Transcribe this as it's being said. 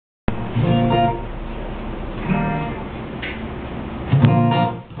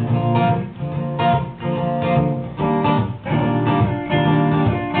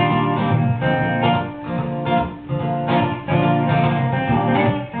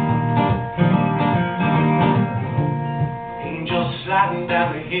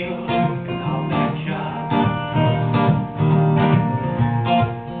hill in our backyard.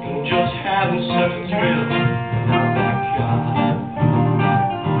 Angels having such a thrill in our backyard.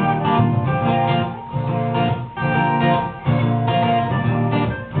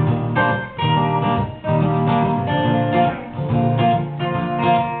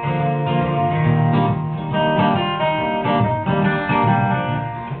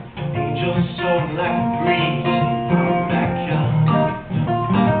 Angels soaring like a breeze in our backyard.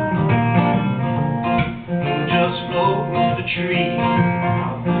 Angels floating through the trees in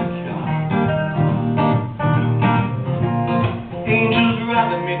our backyard. Angels ride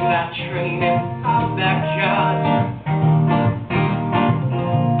the midnight train in our backyard.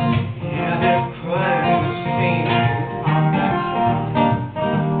 Yeah, they're crying the same in our backyard.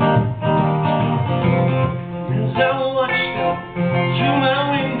 As I watch them through my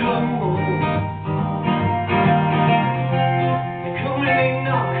window, they come and they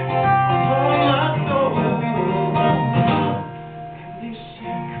knock on my door, and they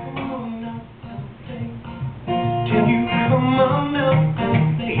say, "Come on out and play. Can you come on out and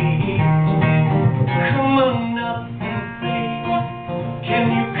play? Come on out and play. Can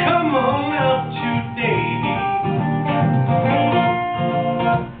you come on out today?"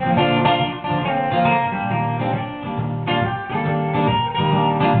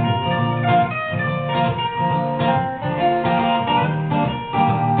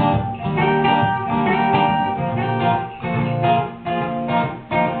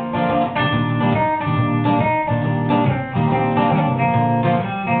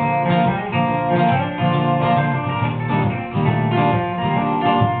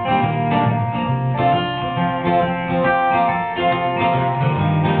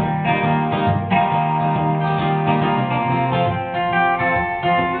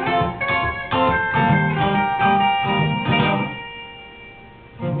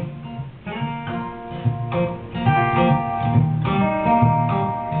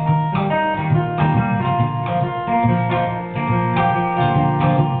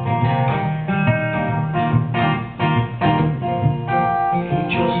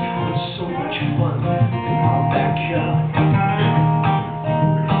 Angels having so much fun in our backyard.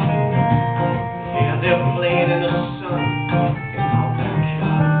 Yeah, they're playing in the sun in our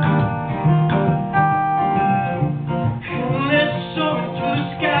backyard. And they're soaring through the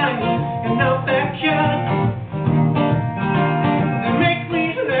sky in our backyard. They make me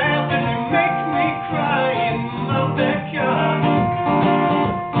laugh and they make me cry in my backyard.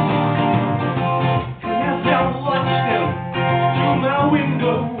 And as I watch them through my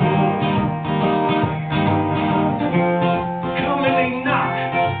window, come and they knock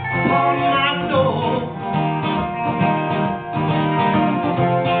upon my door.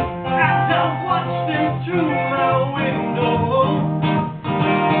 As I watch them through my window,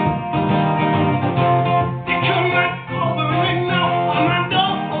 they come right over and knock on my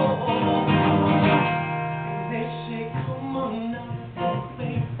door, and they say, "Come on out and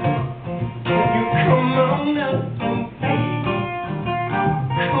play. Can you come on out and play?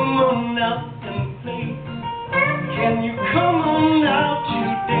 Come on out and play. Can you come on out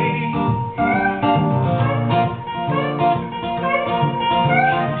today?"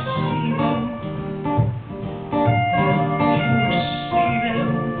 Can you see them? Can you see them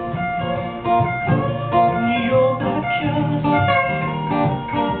in your backyard?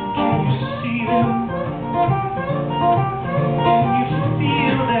 Can you see them? Can you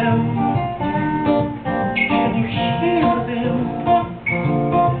feel them? Can you hear them in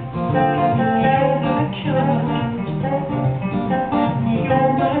your backyard? In your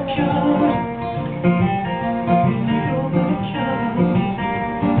backyard.